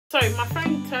Sorry, my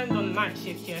friend turned on night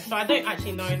shift here, so I don't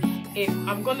actually know if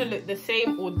I'm gonna look the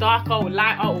same or darker or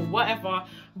lighter or whatever,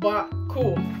 but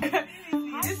cool.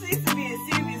 This needs to be a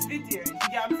serious video, you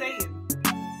get what I'm saying?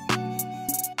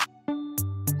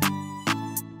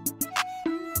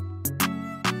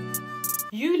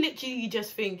 You literally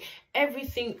just think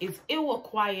everything is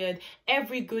ill-acquired,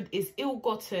 every good is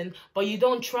ill-gotten, but you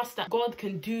don't trust that God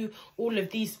can do all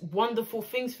of these wonderful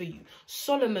things for you.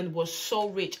 Solomon was so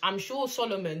rich. I'm sure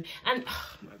Solomon, and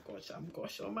oh my gosh,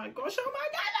 oh my gosh.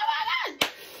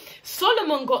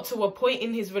 Solomon got to a point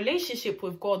in his relationship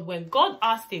with God when God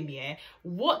asked him, yeah,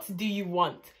 what do you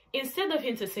want? Instead of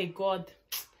him to say, God,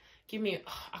 give me,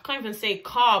 I can't even say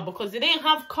car because they didn't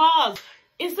have cars.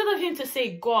 Instead of him to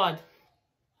say, God,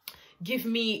 give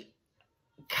me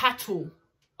cattle.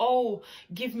 Oh,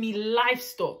 give me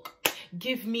livestock.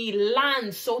 Give me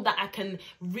land so that I can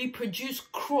reproduce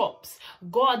crops.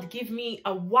 God, give me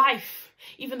a wife.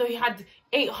 Even though he had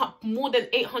more than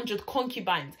 800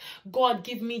 concubines. God,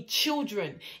 give me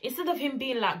children. Instead of him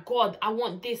being like, God, I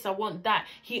want this, I want that.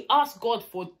 He asked God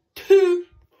for 2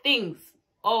 things.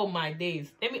 Oh my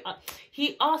days.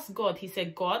 He asked God, he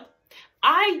said, God,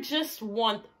 I just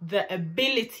want the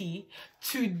ability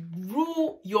to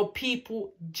rule your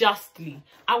people justly.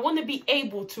 I want to be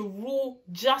able to rule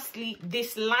justly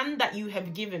this land that you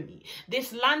have given me,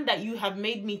 this land that you have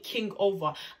made me king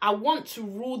over. I want to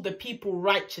rule the people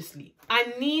righteously.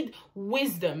 I need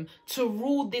wisdom to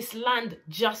rule this land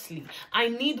justly. I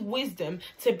need wisdom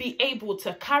to be able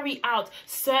to carry out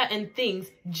certain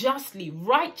things justly,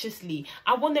 righteously.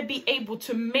 I want to be able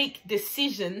to make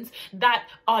decisions that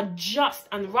are just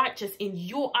and righteous in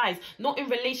your eyes, not in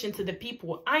relation to the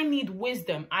people. I need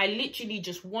wisdom. I literally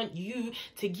just want you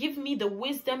to give me the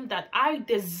wisdom that I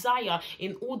desire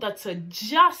in order to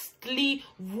justly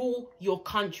rule your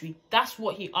country. That's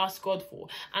what he asked God for.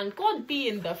 And God,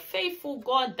 being the faithful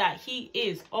God that he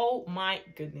is, oh my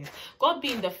goodness, God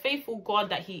being the faithful God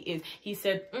that he is, he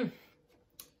said,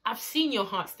 I've seen your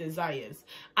heart's desires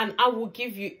and I will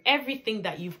give you everything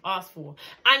that you've asked for.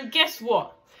 And guess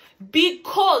what?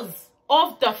 Because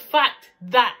of the fact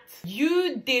that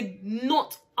you did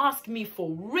not ask me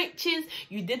for riches,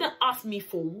 you didn't ask me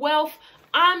for wealth,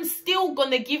 I'm still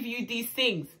gonna give you these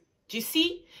things. Do you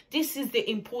see? This is the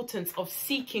importance of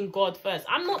seeking God first.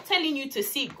 I'm not telling you to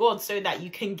seek God so that you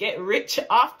can get rich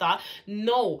after.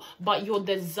 No, but your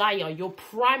desire, your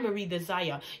primary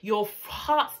desire, your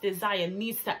heart's desire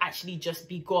needs to actually just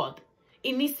be God.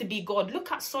 It needs to be God.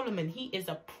 Look at Solomon. He is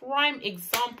a prime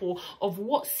example of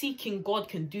what seeking God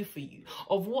can do for you,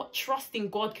 of what trusting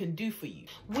God can do for you.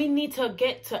 We need to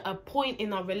get to a point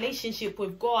in our relationship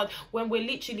with God when we're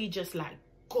literally just like,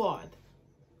 God,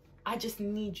 I just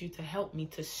need you to help me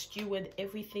to steward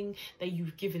everything that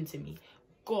you've given to me.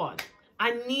 God,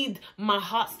 I need my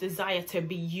heart's desire to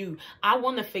be you. I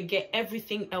want to forget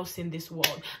everything else in this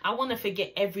world. I want to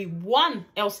forget everyone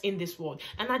else in this world.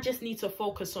 And I just need to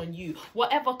focus on you.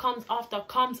 Whatever comes after,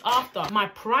 comes after. My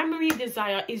primary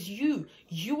desire is you.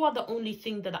 You are the only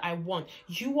thing that I want.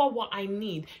 You are what I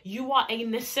need. You are a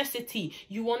necessity.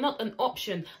 You are not an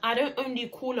option. I don't only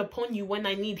call upon you when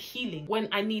I need healing, when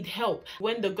I need help,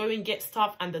 when the going gets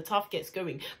tough and the tough gets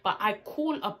going. But I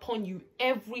call upon you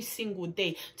every single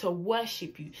day to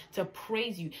worship you, to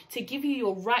praise you, to give you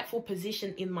your rightful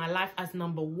position in my life as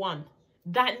number one.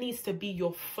 That needs to be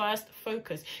your first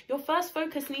focus. Your first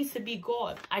focus needs to be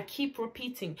God. I keep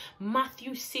repeating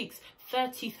Matthew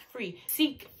 6:33.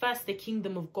 Seek first the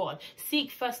kingdom of God.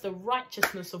 Seek first the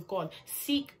righteousness of God.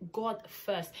 Seek God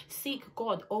first. Seek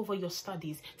God over your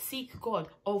studies. Seek God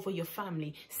over your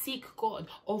family. Seek God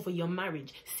over your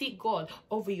marriage. Seek God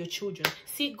over your children.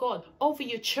 Seek God over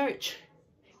your church.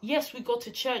 Yes, we go to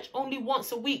church only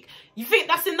once a week. You think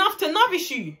that's enough to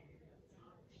nourish you?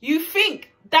 You think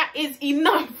that is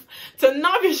enough to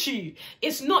nourish you?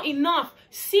 It's not enough.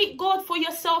 Seek God for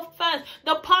yourself first.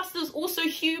 The pastor's also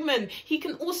human. He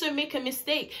can also make a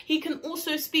mistake. He can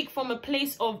also speak from a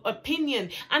place of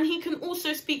opinion. And he can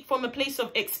also speak from a place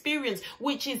of experience,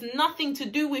 which is nothing to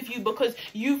do with you because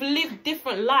you've lived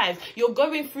different lives. You're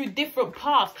going through different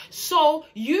paths. So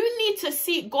you need to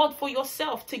seek God for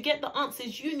yourself to get the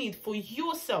answers you need for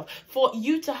yourself, for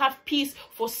you to have peace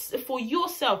for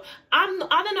yourself. I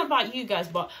don't know about you guys,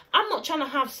 but I'm not trying to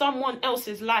have someone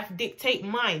else's life dictate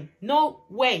mine. No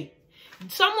way.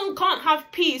 Someone can't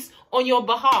have peace on your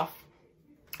behalf.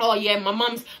 Oh yeah, my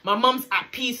mum's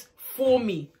at peace for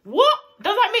me. What?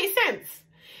 Does that make sense?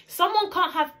 Someone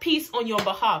can't have peace on your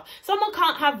behalf. Someone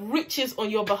can't have riches on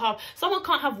your behalf. Someone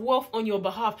can't have wealth on your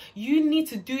behalf. You need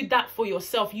to do that for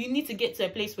yourself. You need to get to a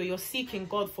place where you're seeking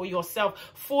God for yourself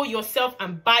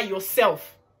and by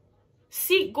yourself.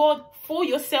 Seek God for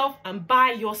yourself and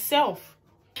by yourself.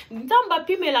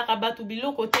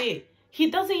 He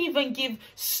doesn't even give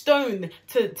stone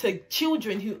to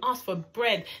children who ask for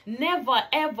bread. Never,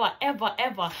 ever, ever,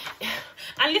 ever.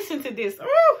 And listen to this.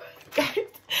 Ooh,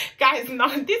 guys, now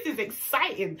this is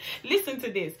exciting. Listen to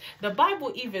this. The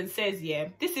Bible even says, yeah,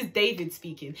 this is David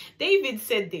speaking. David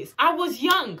said this: I was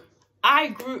young, I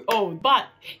grew old, but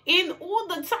in all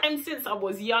the time since I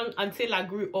was young until I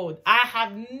grew old, I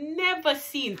have never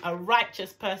seen a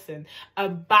righteous person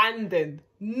abandoned,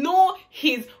 nor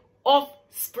his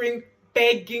offspring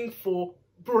begging for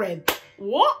bread.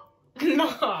 What?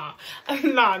 Nah.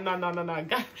 Guys,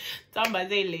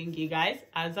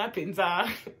 as happens,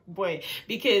 boy,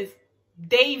 because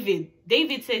David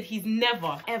said he's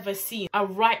never ever seen a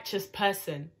righteous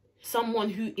person, someone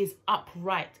who is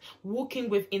upright, walking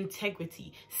with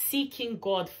integrity, seeking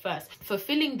God first,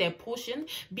 fulfilling their portion,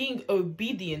 being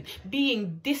obedient,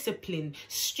 being disciplined,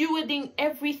 stewarding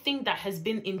everything that has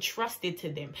been entrusted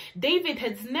to them. David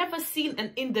has never seen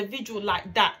an individual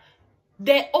like that,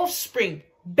 their offspring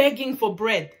begging for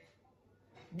bread.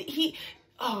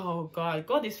 Oh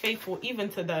God is faithful even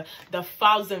to the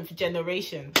 1000th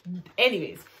generation.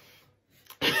 Anyways,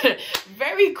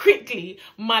 very quickly,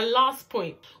 my last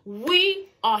point. We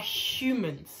are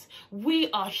humans.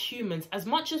 We are humans. As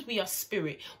much as we are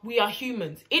spirit, we are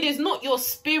humans. It is not your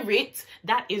spirit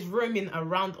that is roaming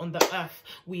around on the earth.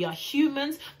 We are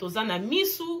humans. Tozana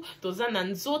misu, tozana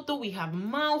nzoto. We have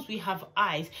mouths, we have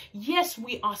eyes. Yes,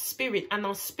 we are spirit, and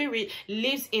our spirit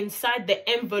lives inside the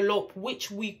envelope which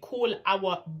we call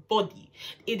our body.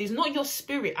 It is not your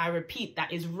spirit, I repeat,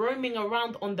 that is roaming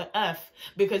around on the earth.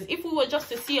 Because if we were just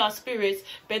to see our spirits,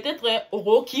 peut-être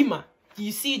orokima,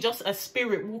 you see just a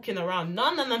spirit walking around.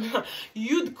 No.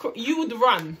 You would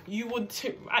run. You would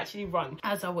actually run.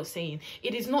 As I was saying,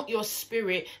 it is not your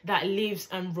spirit that lives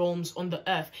and roams on the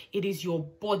earth. It is your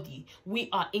body. We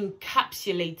are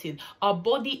encapsulated. Our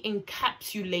body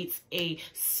encapsulates a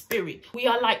spirit. We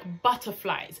are like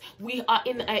butterflies. We are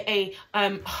in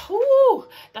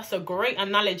that's a great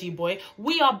analogy, boy.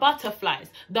 We are butterflies.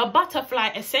 The butterfly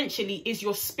essentially is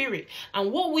your spirit.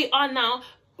 And what we are now,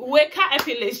 we're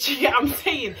caterpillars. You get what I'm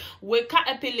saying? We're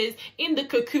caterpillars in the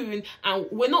cocoon, and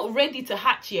we're not ready to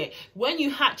hatch yet. When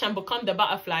you hatch and become the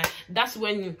butterfly, that's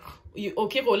when you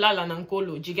okay lala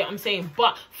nankolo. Do you get what I'm saying?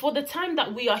 But for the time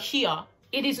that we are here,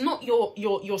 it is not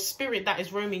your spirit that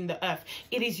is roaming the earth.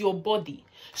 It is your body.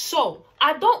 So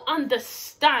I don't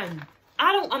understand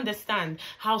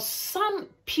how some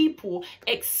people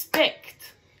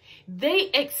expect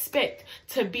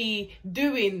to be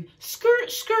doing skirt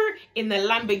in the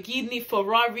Lamborghini,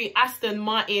 Ferrari, Aston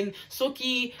Martin,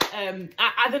 Soki,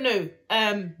 I don't know,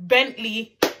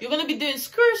 Bentley. You're going to be doing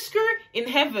skirt in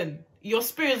heaven. Your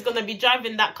spirit's going to be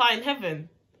driving that car in heaven.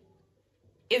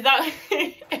 Is that...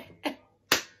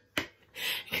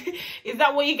 Is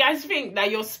that what you guys think? That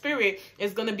your spirit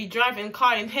is going to be driving a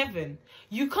car in heaven?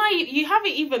 You haven't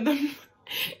even...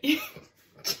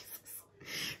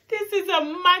 This is a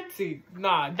mad thing.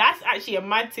 Nah, that's actually a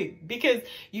mad thing. Because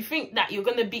you think that you're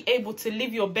going to be able to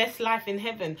live your best life in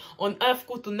heaven. On earth,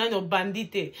 kutunano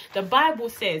bandite. The Bible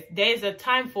says there is a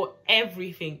time for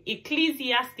everything.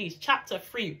 Ecclesiastes chapter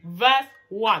 3 verse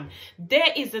 1.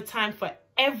 There is a time for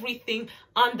everything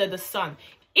under the sun.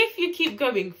 If you keep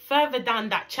going further down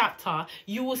that chapter,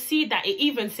 you will see that it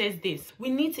even says this. We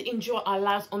need to enjoy our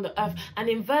lives on the earth. And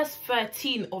in verse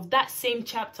 13 of that same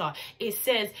chapter, it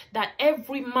says that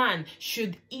every man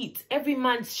should eat, every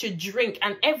man should drink,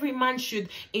 and every man should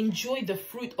enjoy the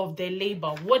fruit of their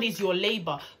labor. What is your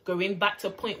labor? Going back to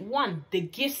point 1, the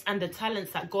gifts and the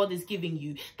talents that God is giving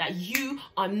you, that you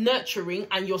are nurturing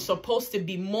and you're supposed to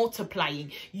be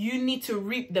multiplying. You need to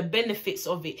reap the benefits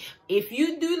of it. If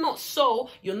you do not sow,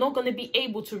 you're not going to be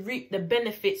able to reap the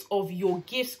benefits of your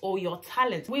gifts or your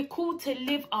talents. We're called to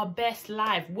live our best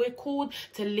life. We're called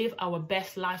to live our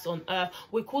best lives on earth.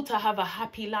 We're called to have a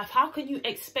happy life. How can you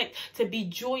expect to be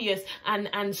joyous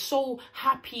and so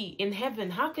happy in heaven?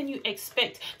 How can you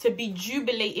expect to be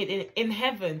jubilated in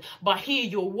heaven? But here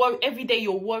you're worried. Every day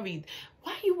you're worried.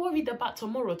 Why are you worried about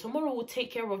tomorrow? Tomorrow will take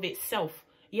care of itself.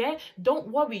 Yeah, don't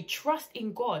worry, trust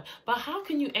in God. But how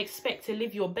can you expect to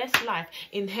live your best life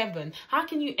in heaven? How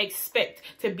can you expect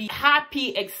to be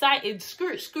happy, excited,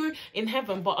 skirt in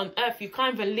heaven, but on earth you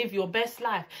can't even live your best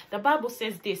life? The Bible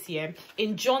says this, yeah,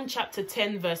 in John chapter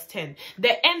 10 verse 10.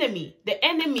 The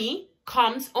enemy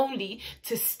comes only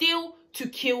to steal, to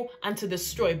kill, and to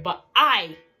destroy. But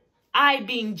I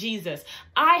being Jesus,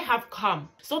 I have come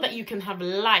so that you can have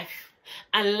life.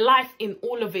 And life in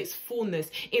all of its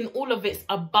fullness, in all of its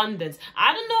abundance.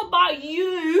 I don't know about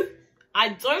you. I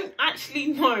don't actually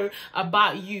know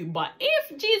about you, but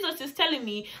if Jesus is telling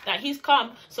me that he's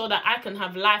come so that I can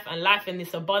have life and life in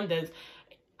this abundance,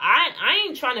 I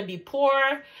ain't trying to be poor.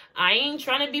 I ain't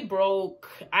trying to be broke.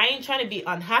 I ain't trying to be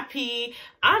unhappy.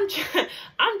 I'm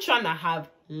trying to have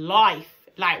life.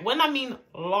 Like, when I mean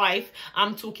life,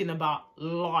 I'm talking about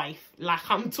life. Like,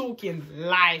 I'm talking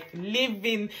life,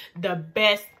 living the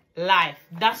best life.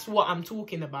 That's what I'm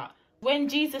talking about. When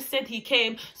Jesus said he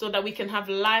came so that we can have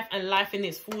life and life in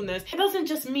its fullness, it doesn't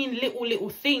just mean little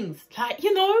things. Like,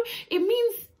 you know, it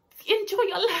means enjoy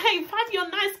your life, have your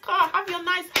nice car, have your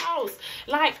nice house.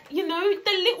 Like, you know,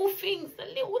 the little things,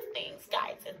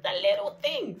 guys, it's the little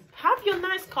things. Have your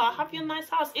nice car, have your nice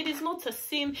house. It is not a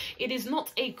sin. It is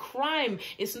not a crime.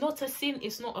 It's not a sin.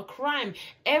 It's not a crime.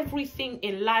 Everything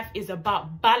in life is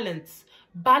about balance.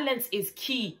 Balance is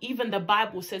key. Even the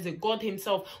Bible says that God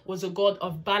himself was a God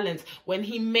of balance. When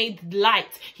he made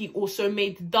light, he also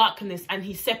made darkness and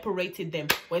he separated them.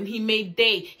 When he made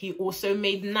day, he also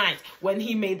made night. When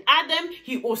he made Adam,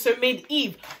 he also made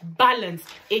Eve. Balance,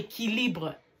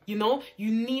 équilibre. You know, you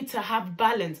need to have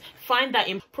balance. Find that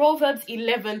in Proverbs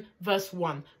 11 verse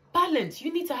 1. Balance.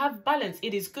 You need to have balance.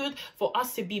 It is good for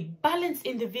us to be balanced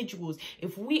individuals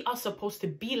if we are supposed to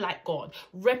be like God,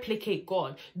 replicate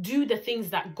God, do the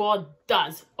things that God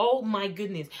does. Oh my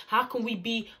goodness. How can we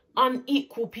be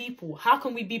unequal people? How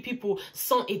can we be people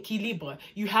sans équilibre?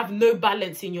 You have no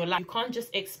balance in your life. You can't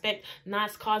just expect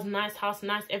nice cars, nice house,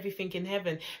 nice everything in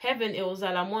heaven. Heaven, it was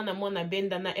la mona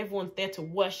benda, na everyone's there to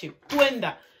worship.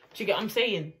 Kwenda. Do you get what I'm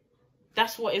saying?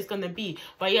 That's what it's going to be.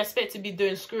 But you expect to be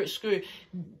doing screw.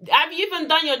 Have you even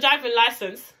done your driving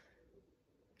license?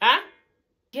 Huh?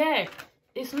 Yeah.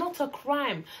 It's not a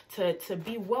crime to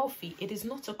be wealthy. It is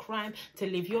not a crime to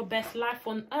live your best life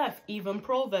on earth. Even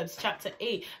Proverbs chapter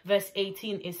 8 verse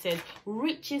 18, it says,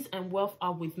 riches and wealth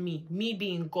are with me. Me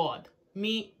being God.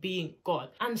 Me being God.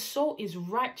 And so is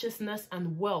righteousness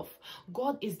and wealth.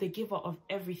 God is the giver of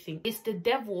everything. It's the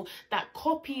devil that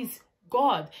copies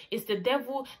God. It's the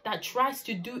devil that tries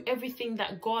to do everything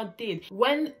that God did.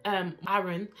 When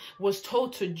Aaron was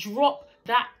told to drop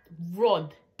that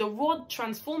rod, the rod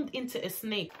transformed into a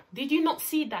snake. Did you not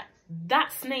see that?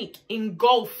 That snake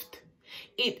engulfed,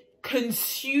 it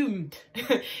consumed,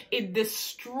 it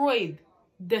destroyed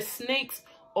the snakes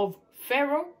of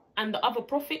Pharaoh and the other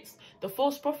prophets, the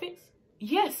false prophets.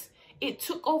 Yes. It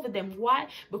took over them. Why?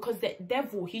 Because the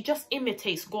devil, he just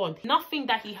imitates God. Nothing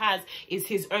that he has is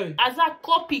his own. As a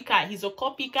copycat, he's a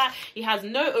copycat. He has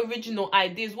no original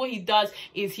ideas. What he does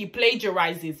is he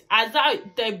plagiarizes.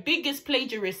 The biggest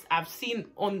plagiarist I've seen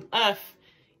on earth,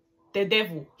 the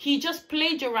devil. He just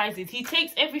plagiarizes. He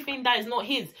takes everything that is not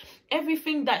his.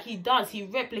 Everything that he does, he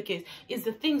replicates, is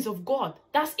the things of God.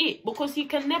 That's it. Because he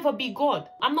can never be God.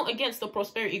 I'm not against the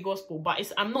prosperity gospel, but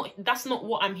that's not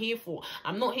what I'm here for.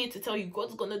 I'm not here to tell you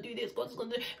God's gonna do this, God's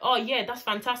gonna do, oh yeah, that's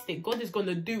fantastic, God is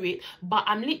gonna do it. But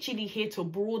I'm literally here to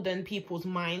broaden people's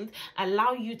mind,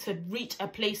 allow you to reach a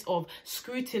place of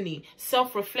scrutiny,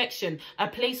 self-reflection, a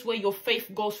place where your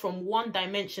faith goes from one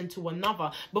dimension to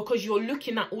another, because you're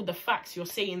looking at all the facts. You're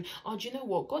saying, oh, do you know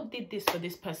what? God did this for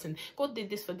this person. God did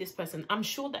this for this person. I'm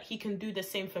sure that he can do the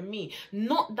same for me.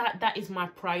 Not that that is my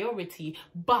priority,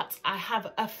 but I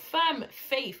have a firm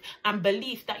faith and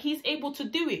belief that he's able to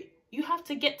do it. You have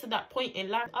to get to that point in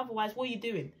life. Otherwise, what are you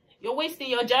doing? You're wasting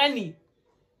your journey.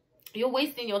 You're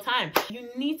wasting your time. You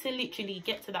need to literally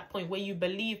get to that point where you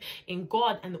believe in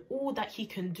God and all that he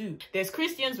can do. There's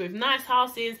Christians with nice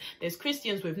houses. There's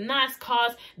Christians with nice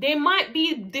cars. They might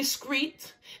be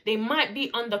discreet. They might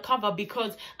be undercover,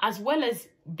 because as well as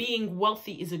being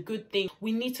wealthy is a good thing,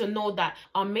 we need to know that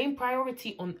our main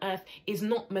priority on earth is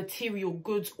not material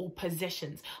goods or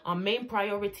possessions. Our main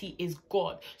priority is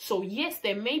God. So yes,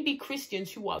 there may be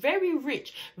Christians who are very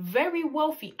rich, very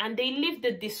wealthy, and they live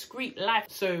the discreet life.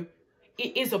 So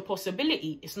it is a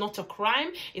possibility. It's not a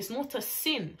crime. It's not a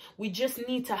sin. We just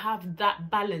need to have that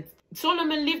balance.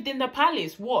 Solomon lived in the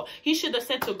palace. What? He should have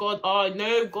said to God, oh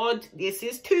no, God, this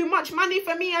is too much money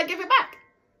for me. I give it back.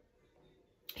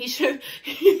 He should...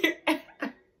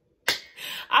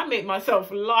 I make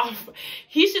myself laugh.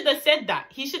 He should have said that.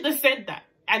 He should have said that.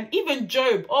 And even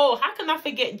Job. Oh, how can I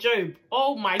forget Job?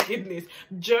 Oh my goodness.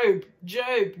 Job.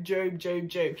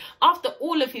 After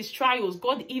all of his trials,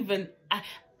 God even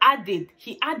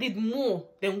he added more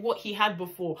than what he had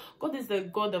before. God is the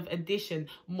God of addition,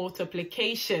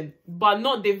 multiplication, but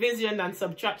not division and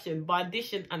subtraction, but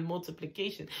addition and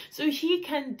multiplication. So he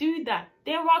can do that.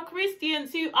 There are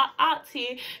Christians who are out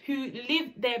here who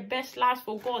live their best lives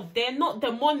for God. They're not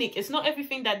demonic. It's not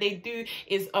everything that they do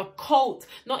is a cult.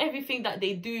 Not everything that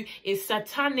they do is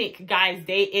satanic, guys.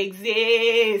 They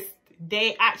exist.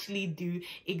 They actually do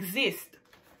exist.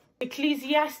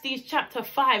 Ecclesiastes chapter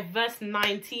 5 verse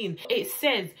 19, it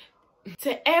says,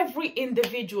 to every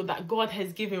individual that God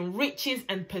has given riches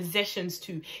and possessions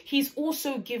to, he's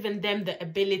also given them the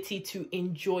ability to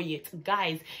enjoy it.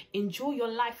 Guys, enjoy your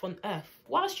life on earth.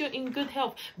 Whilst you're in good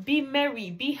health, be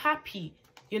merry, be happy.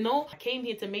 You know, I came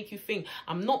here to make you think.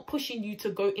 I'm not pushing you to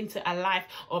go into a life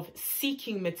of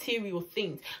seeking material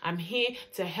things. I'm here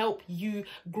to help you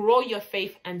grow your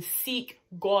faith and seek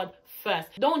God first.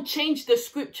 Don't change the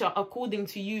scripture according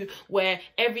to you, where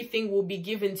everything will be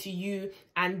given to you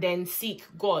and then seek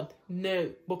God.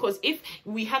 No, because if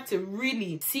we had to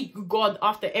really seek God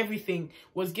after everything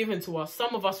was given to us,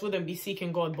 some of us wouldn't be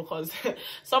seeking God, because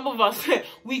some of us,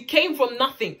 we came from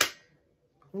nothing.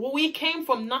 We came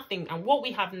from nothing, and what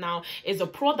we have now is a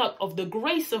product of the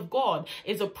grace of God,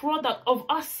 is a product of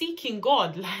us seeking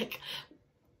God. Like,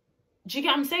 do you get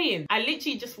what I'm saying? I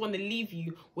literally just want to leave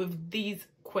you with these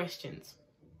questions.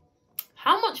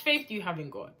 How much faith do you have in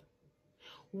God?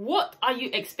 What are you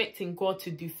expecting God to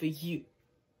do for you?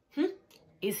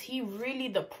 Is he really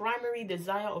the primary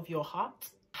desire of your heart?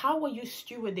 How are you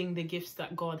stewarding the gifts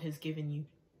that God has given you?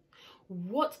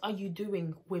 What are you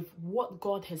doing with what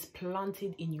God has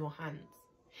planted in your hands?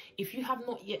 If you have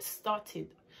not yet started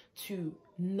to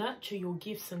nurture your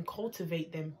gifts and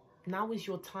cultivate them, now is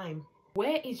your time.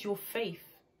 Where is your faith?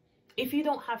 If you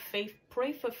don't have faith,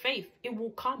 pray for faith. It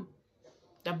will come.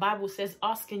 The Bible says,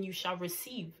 ask and you shall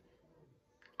receive.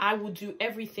 I will do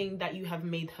everything that you have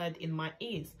made heard in my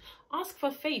ears. Ask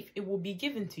for faith. It will be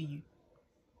given to you.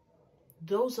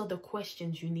 Those are the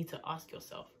questions you need to ask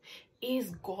yourself.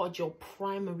 Is God your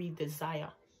primary desire?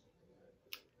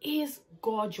 Is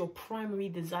God your primary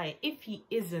desire? If he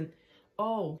isn't,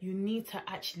 oh, you need to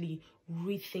actually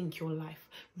rethink your life,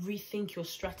 rethink your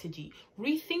strategy,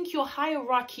 rethink your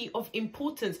hierarchy of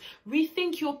importance,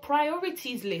 rethink your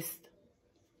priorities list.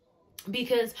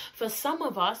 Because for some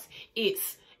of us,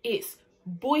 it's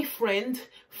boyfriend,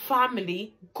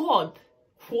 family, God.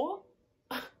 What?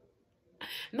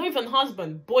 Not even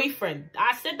husband, boyfriend.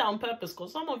 I said that on purpose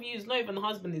because some of you is not even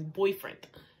husband, is boyfriend.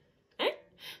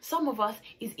 Some of us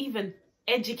is even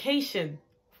education,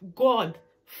 God,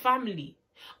 family.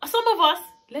 Some of us,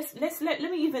 let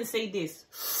me even say this.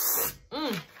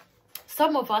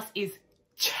 Some of us is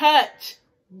church,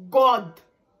 God.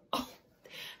 Oh,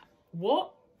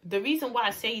 what? The reason why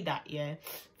I say that, yeah,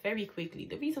 very quickly,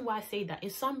 the reason why I say that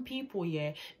is some people,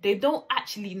 yeah, they don't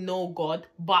actually know God,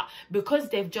 but because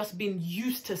they've just been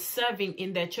used to serving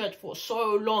in their church for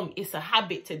so long, it's a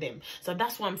habit to them. So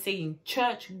that's why I'm saying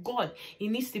church, God. It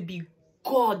needs to be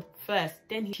God first.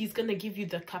 Then he's going to give you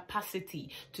the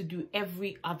capacity to do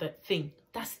every other thing.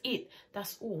 That's it.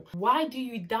 That's all. Why do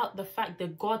you doubt the fact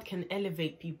that God can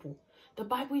elevate people? The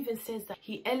Bible even says that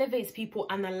he elevates people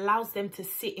and allows them to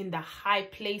sit in the high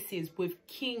places with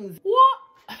kings. What?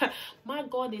 My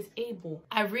God is able.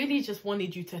 I really just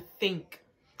wanted you to think.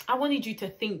 I wanted you to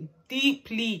think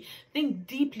deeply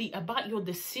about your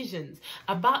decisions,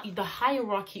 about the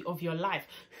hierarchy of your life.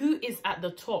 Who is at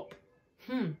the top?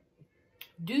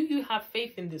 Do you have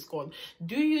faith in this God?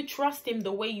 Do you trust him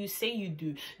the way you say you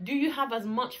do? Do you have as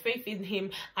much faith in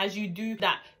him as you do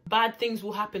that bad things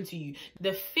will happen to you?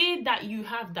 The fear that you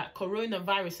have that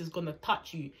coronavirus is going to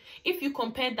touch you, if you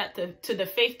compare that to the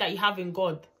faith that you have in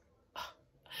God,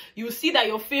 you will see that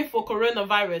your fear for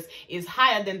coronavirus is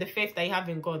higher than the faith that you have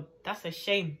in God. That's a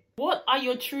shame. What are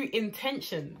your true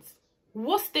intentions?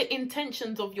 What's the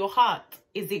intentions of your heart?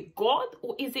 Is it God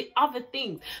or is it other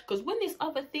things? Because when it's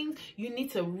other things, you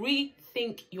need to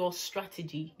rethink your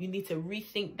strategy. You need to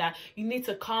rethink that. You need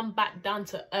to come back down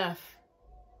to earth.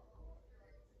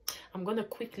 I'm going to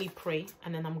quickly pray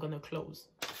and then I'm going to close.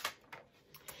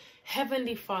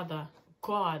 Heavenly Father,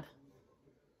 God,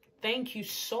 thank you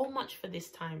so much for this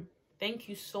time. Thank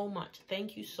you so much.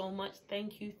 Thank you so much.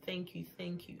 Thank you. Thank you.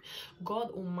 Thank you.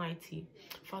 God Almighty,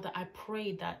 Father, I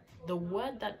pray that the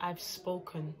word that I've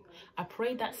spoken, I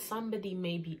pray that somebody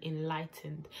may be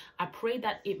enlightened. I pray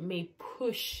that it may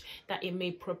push, that it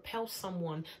may propel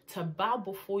someone to bow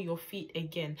before your feet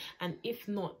again. And if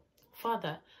not,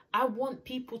 Father, I want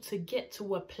people to get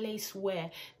to a place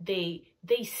where they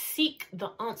seek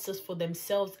the answers for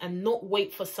themselves and not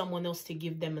wait for someone else to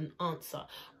give them an answer.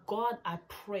 God, I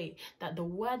pray that the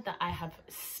word that I have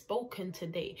spoken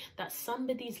today, that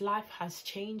somebody's life has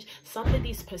changed,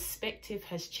 somebody's perspective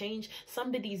has changed,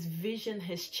 somebody's vision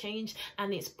has changed,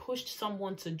 and it's pushed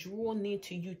someone to draw near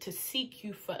to you, to seek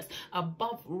you first,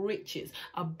 above riches,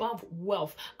 above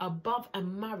wealth, above a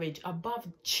marriage, above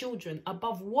children,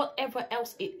 above whatever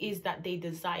else it is that they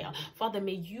desire. Father,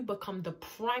 may you become the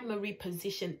primary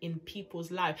position in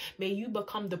people's lives. May you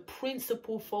become the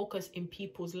principal focus in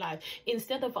people's lives.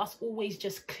 Instead of us always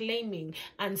just claiming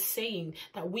and saying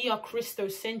that we are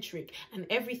Christocentric and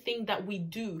everything that we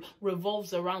do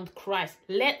revolves around Christ,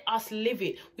 let us live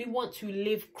it. We want to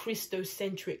live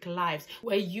Christocentric lives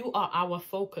where you are our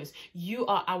focus. You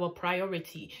are our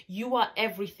priority. You are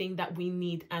everything that we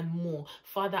need and more.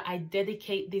 Father, I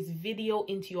dedicate this video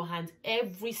into your hands.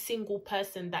 Every single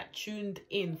person that tuned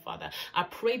in, Father, I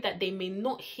pray that they may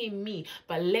not hear me,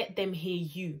 but let them hear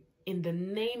you. In the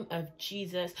name of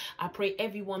Jesus, I pray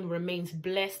everyone remains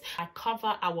blessed. I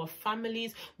cover our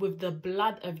families with the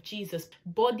blood of Jesus,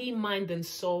 body, mind, and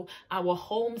soul, our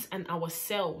homes and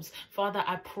ourselves. Father,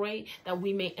 I pray that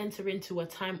we may enter into a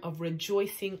time of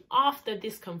rejoicing after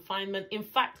this confinement. In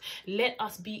fact, let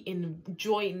us be in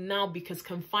joy now, because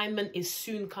confinement is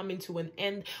soon coming to an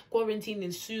end. Quarantine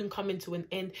is soon coming to an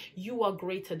end. You are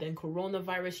greater than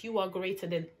coronavirus. You are greater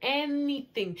than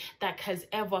anything that has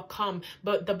ever come.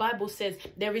 But the Bible says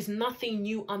there is nothing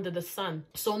new under the sun.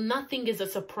 So nothing is a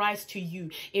surprise to you.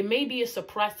 It may be a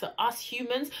surprise to us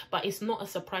humans, but it's not a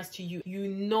surprise to you. You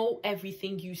know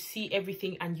everything, you see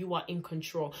everything, and you are in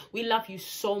control. We love you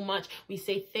so much. We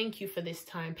say thank you for this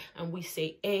time, and we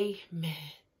say amen.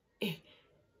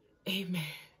 Amen.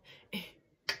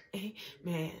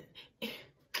 Amen.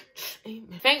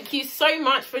 Amen. Thank you so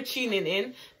much for tuning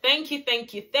in. Thank you,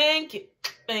 thank you, thank you.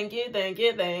 Thank you, thank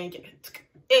you, thank you.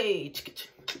 Hey.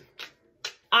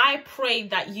 I pray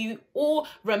that you all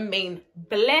remain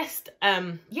blessed.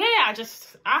 I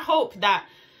hope that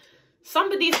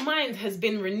somebody's mind has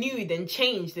been renewed and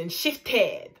changed and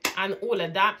shifted and all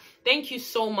of that. Thank you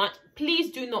so much.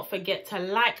 Please do not forget to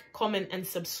like, comment, and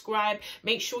subscribe.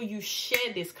 Make sure you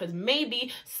share this, because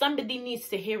maybe somebody needs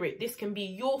to hear it. This can be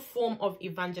your form of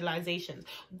evangelization.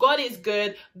 God is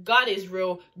good. God is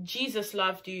real. Jesus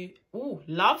loved you. Ooh,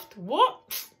 loved?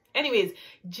 What? Anyways,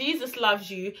 Jesus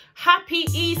loves you. Happy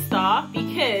Easter,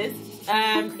 because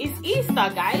it's Easter,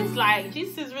 guys. Like,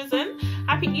 Jesus is risen.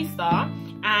 Happy Easter.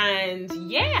 And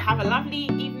yeah, have a lovely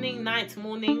evening, night,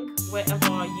 morning,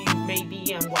 wherever you may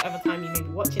be and whatever time you may be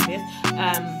watching this.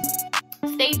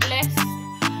 Stay blessed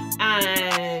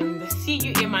and see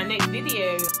you in my next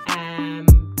video.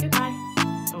 Goodbye.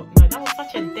 Oh no, that was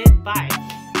such a dead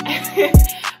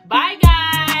bye.